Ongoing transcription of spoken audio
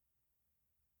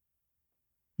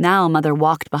Now Mother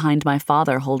walked behind my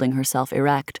father, holding herself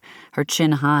erect, her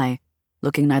chin high,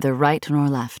 looking neither right nor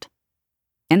left.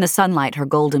 In the sunlight, her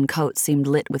golden coat seemed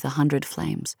lit with 100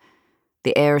 flames.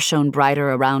 The air shone brighter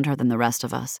around her than the rest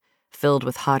of us, filled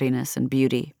with haughtiness and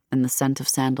beauty and the scent of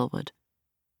sandalwood.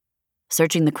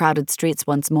 Searching the crowded streets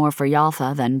once more for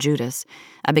Yaltha, then Judas,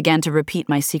 I began to repeat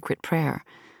my secret prayer,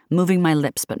 moving my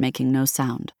lips but making no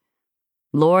sound.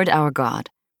 Lord our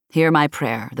God, hear my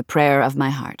prayer, the prayer of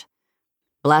my heart.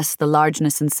 Bless the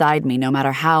largeness inside me, no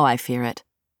matter how I fear it.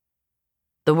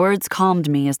 The words calmed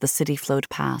me as the city flowed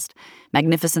past,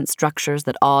 magnificent structures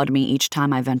that awed me each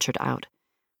time I ventured out.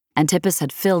 Antipas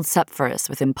had filled Sepphoris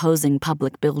with imposing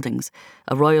public buildings,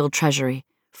 a royal treasury,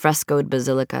 frescoed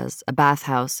basilicas, a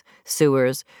bathhouse,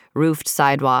 sewers, roofed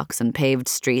sidewalks, and paved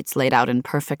streets laid out in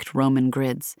perfect Roman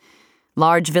grids.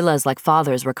 Large villas like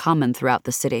Father's were common throughout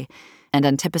the city, and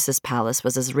Antipas's palace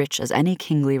was as rich as any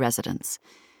kingly residence.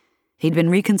 He'd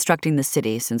been reconstructing the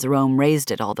city since Rome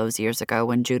razed it all those years ago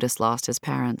when Judas lost his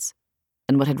parents,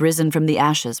 and what had risen from the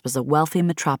ashes was a wealthy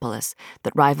metropolis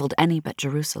that rivaled any but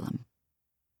Jerusalem.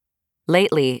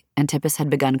 Lately, Antipas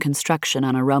had begun construction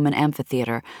on a Roman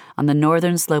amphitheater on the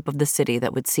northern slope of the city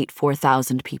that would seat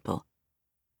 4,000 people.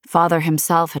 Father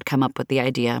himself had come up with the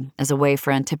idea as a way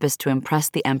for Antipas to impress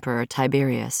the emperor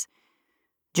Tiberius.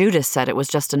 Judas said it was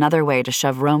just another way to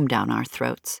shove Rome down our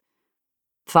throats.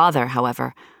 Father,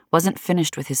 however, wasn't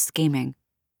finished with his scheming.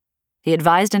 He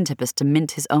advised Antipas to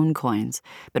mint his own coins,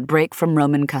 but break from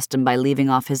Roman custom by leaving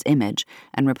off his image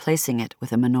and replacing it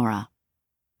with a menorah.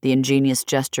 The ingenious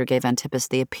gesture gave Antipas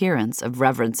the appearance of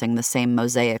reverencing the same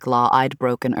Mosaic law I'd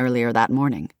broken earlier that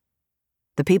morning.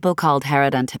 The people called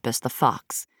Herod Antipas the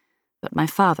fox, but my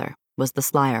father was the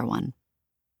slyer one.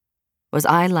 Was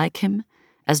I like him,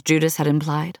 as Judas had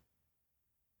implied?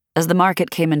 As the market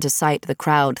came into sight, the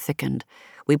crowd thickened.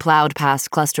 We plowed past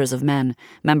clusters of men,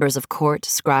 members of court,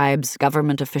 scribes,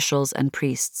 government officials, and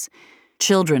priests.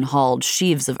 Children hauled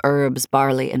sheaves of herbs,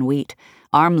 barley, and wheat,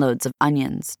 armloads of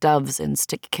onions, doves in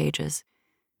stick cages.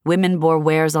 Women bore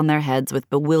wares on their heads with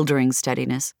bewildering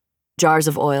steadiness. Jars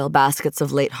of oil, baskets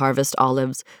of late harvest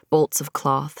olives, bolts of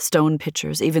cloth, stone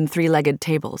pitchers, even 3-legged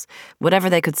tables, whatever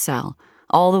they could sell,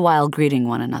 all the while greeting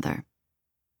one another.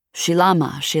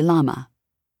 Shilama, Shilama.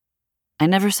 I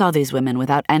never saw these women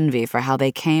without envy for how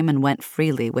they came and went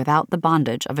freely without the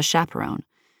bondage of a chaperone.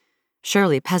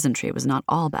 Surely peasantry was not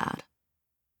all bad.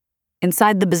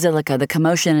 Inside the basilica, the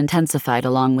commotion intensified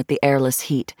along with the airless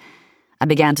heat. I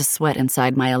began to sweat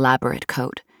inside my elaborate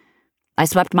coat. I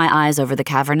swept my eyes over the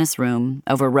cavernous room,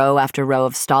 over row after row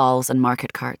of stalls and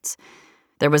market carts.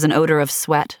 There was an odor of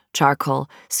sweat, charcoal,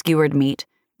 skewered meat,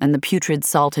 and the putrid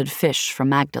salted fish from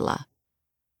Magdala.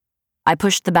 I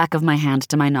pushed the back of my hand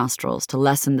to my nostrils to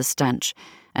lessen the stench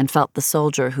and felt the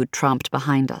soldier who'd tromped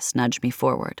behind us nudge me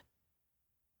forward.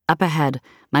 Up ahead,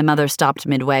 my mother stopped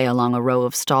midway along a row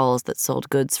of stalls that sold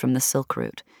goods from the silk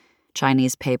route,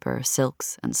 Chinese paper,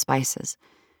 silks, and spices.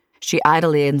 She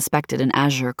idly inspected an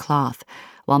azure cloth,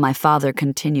 while my father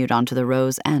continued on to the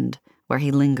row's end, where he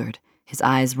lingered, his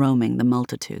eyes roaming the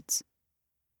multitudes.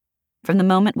 From the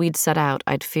moment we'd set out,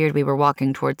 I'd feared we were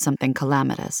walking towards something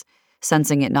calamitous,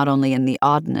 sensing it not only in the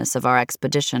oddness of our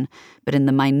expedition, but in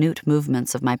the minute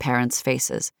movements of my parents'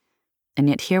 faces. And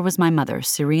yet here was my mother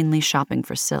serenely shopping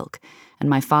for silk, and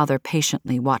my father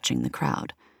patiently watching the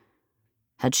crowd.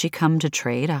 Had she come to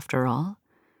trade after all?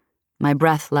 My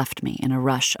breath left me in a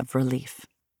rush of relief.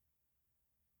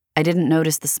 I didn't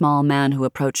notice the small man who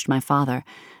approached my father,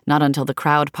 not until the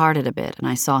crowd parted a bit and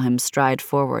I saw him stride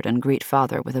forward and greet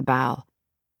father with a bow.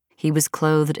 He was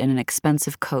clothed in an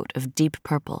expensive coat of deep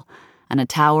purple and a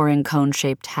towering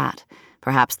cone-shaped hat,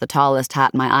 perhaps the tallest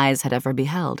hat my eyes had ever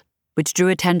beheld, which drew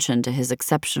attention to his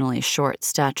exceptionally short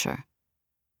stature.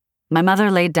 My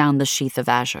mother laid down the sheath of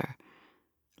azure.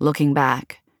 Looking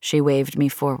back, she waved me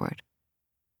forward.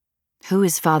 "Who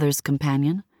is father's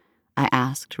companion?" I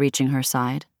asked, reaching her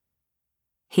side.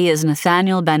 "He is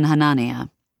Nathaniel ben Hananiah,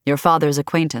 your father's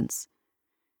acquaintance."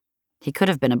 He could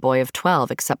have been a boy of 12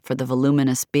 except for the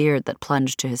voluminous beard that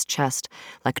plunged to his chest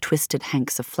like twisted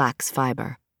hanks of flax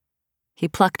fiber. He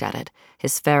plucked at it,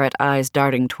 his ferret eyes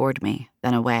darting toward me,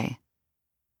 then away.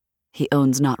 "He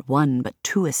owns not one but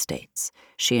 2 estates,"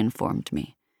 she informed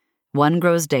me. "One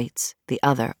grows dates, the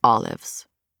other olives."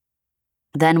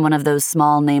 Then one of those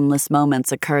small nameless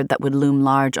moments occurred that would loom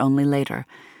large only later,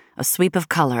 a sweep of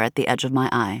color at the edge of my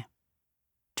eye.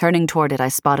 Turning toward it, I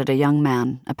spotted a young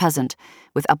man, a peasant,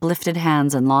 with uplifted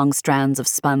hands and long strands of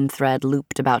spun thread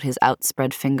looped about his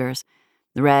outspread fingers,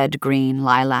 red, green,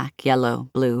 lilac, yellow,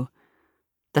 blue.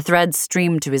 The threads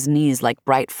streamed to his knees like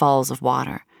bright falls of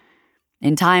water.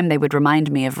 In time, they would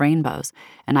remind me of rainbows,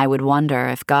 and I would wonder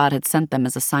if God had sent them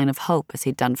as a sign of hope as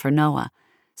he'd done for Noah,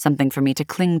 something for me to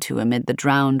cling to amid the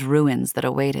drowned ruins that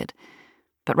awaited.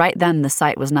 But right then, the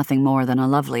sight was nothing more than a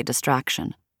lovely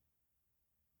distraction.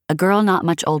 A girl not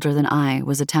much older than I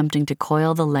was attempting to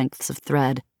coil the lengths of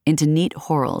thread into neat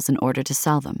whorls in order to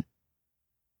sell them.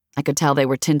 I could tell they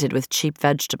were tinted with cheap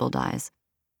vegetable dyes.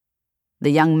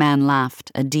 The young man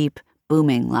laughed, a deep,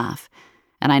 booming laugh,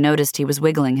 and I noticed he was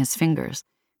wiggling his fingers,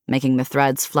 making the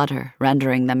threads flutter,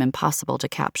 rendering them impossible to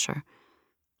capture.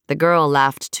 The girl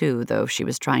laughed too, though she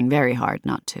was trying very hard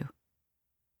not to.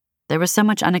 There was so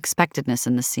much unexpectedness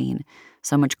in the scene,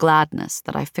 so much gladness,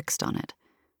 that I fixed on it.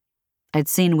 I'd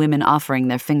seen women offering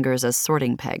their fingers as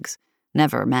sorting pegs,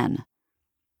 never men.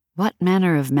 What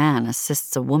manner of man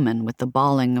assists a woman with the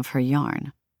balling of her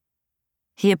yarn?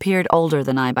 He appeared older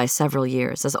than I by several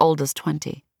years, as old as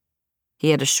 20. He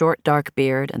had a short, dark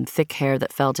beard and thick hair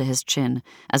that fell to his chin,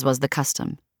 as was the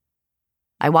custom.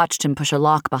 I watched him push a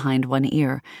lock behind one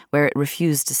ear, where it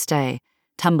refused to stay,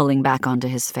 tumbling back onto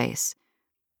his face.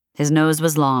 His nose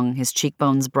was long, his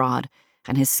cheekbones broad,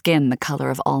 and his skin the color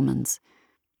of almonds.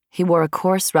 He wore a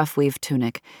coarse, rough-weave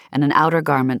tunic and an outer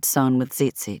garment sewn with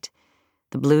tzitzit,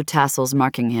 the blue tassels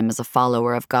marking him as a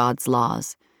follower of God's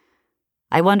laws.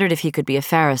 I wondered if he could be a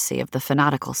Pharisee of the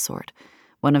fanatical sort,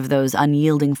 one of those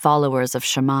unyielding followers of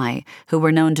Shammai who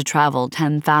were known to travel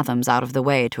 10 fathoms out of the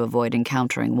way to avoid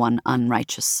encountering one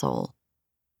unrighteous soul.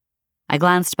 I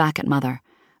glanced back at Mother,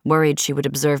 worried she would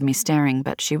observe me staring,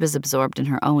 but she was absorbed in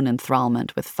her own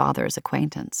enthrallment with Father's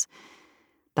acquaintance.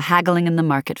 The haggling in the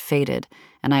market faded,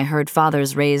 and I heard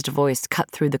Father's raised voice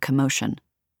cut through the commotion.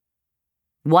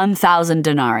 1,000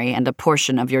 denarii and a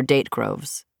portion of your date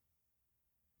groves.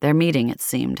 Their meeting, it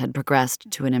seemed, had progressed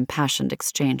to an impassioned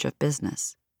exchange of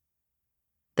business.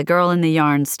 The girl in the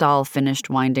yarn stall finished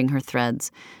winding her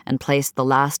threads and placed the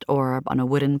last orb on a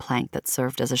wooden plank that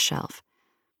served as a shelf.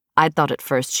 I'd thought at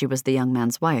first she was the young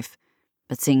man's wife,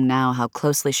 but seeing now how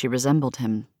closely she resembled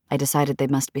him, I decided they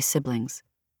must be siblings.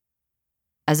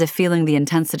 As if feeling the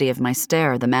intensity of my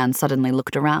stare, the man suddenly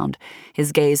looked around,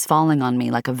 his gaze falling on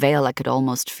me like a veil I could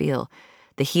almost feel,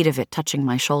 the heat of it touching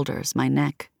my shoulders, my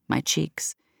neck, my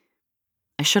cheeks.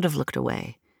 I should have looked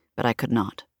away, but I could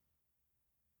not.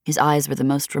 His eyes were the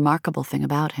most remarkable thing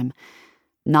about him,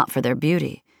 not for their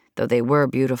beauty, though they were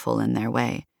beautiful in their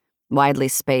way, widely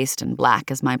spaced and black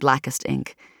as my blackest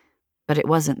ink. But it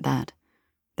wasn't that.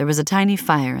 There was a tiny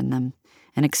fire in them,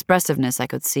 an expressiveness I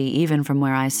could see even from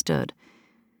where I stood.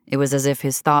 It was as if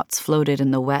his thoughts floated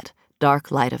in the wet,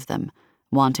 dark light of them,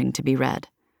 wanting to be read.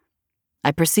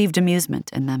 I perceived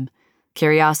amusement in them,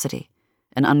 curiosity,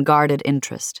 an unguarded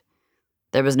interest.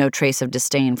 There was no trace of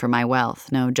disdain for my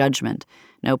wealth, no judgment,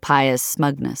 no pious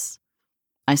smugness.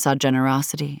 I saw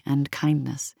generosity and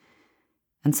kindness,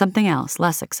 and something else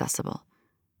less accessible,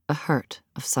 a hurt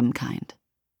of some kind.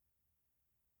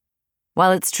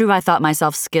 While it's true I thought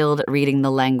myself skilled at reading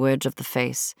the language of the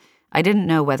face, I didn't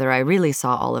know whether I really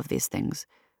saw all of these things,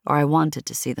 or I wanted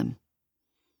to see them.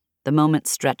 The moment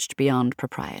stretched beyond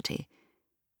propriety.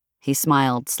 He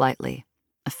smiled slightly,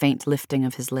 a faint lifting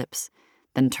of his lips,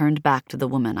 then turned back to the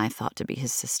woman I thought to be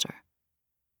his sister.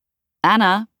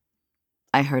 "Anna,"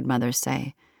 I heard Mother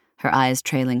say, her eyes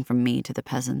trailing from me to the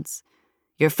peasants.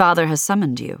 "Your father has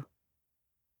summoned you."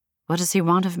 "What does he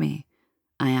want of me?"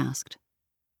 I asked.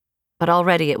 But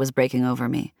already it was breaking over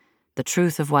me, the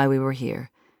truth of why we were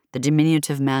here, the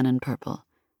diminutive man in purple,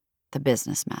 the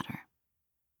business matter.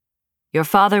 "Your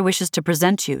father wishes to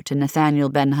present you to Nathaniel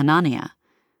ben Hananiah,"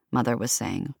 Mother was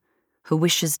saying, "who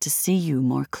wishes to see you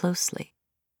more closely."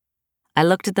 I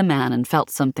looked at the man and felt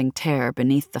something tear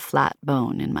beneath the flat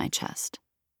bone in my chest.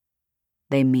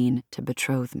 They mean to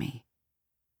betroth me.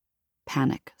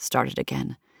 Panic started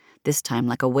again, this time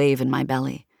like a wave in my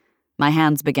belly. My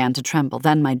hands began to tremble,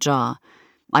 then my jaw.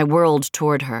 I whirled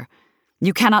toward her.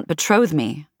 "You cannot betroth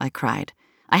me," I cried.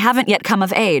 "I haven't yet come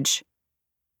of age."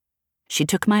 She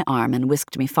took my arm and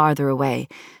whisked me farther away,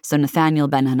 so Nathaniel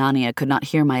ben Hananiah could not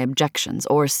hear my objections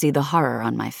or see the horror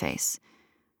on my face.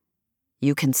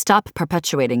 "You can stop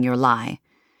perpetuating your lie.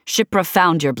 Shipra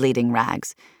found your bleeding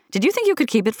rags. Did you think you could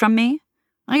keep it from me?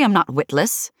 I am not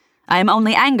witless. I am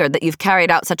only angered that you've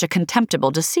carried out such a contemptible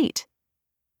deceit."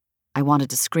 I wanted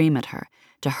to scream at her,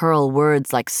 to hurl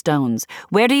words like stones.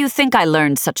 "Where do you think I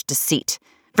learned such deceit?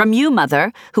 From you,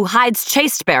 Mother, who hides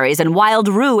chasteberries and wild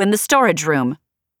rue in the storage room."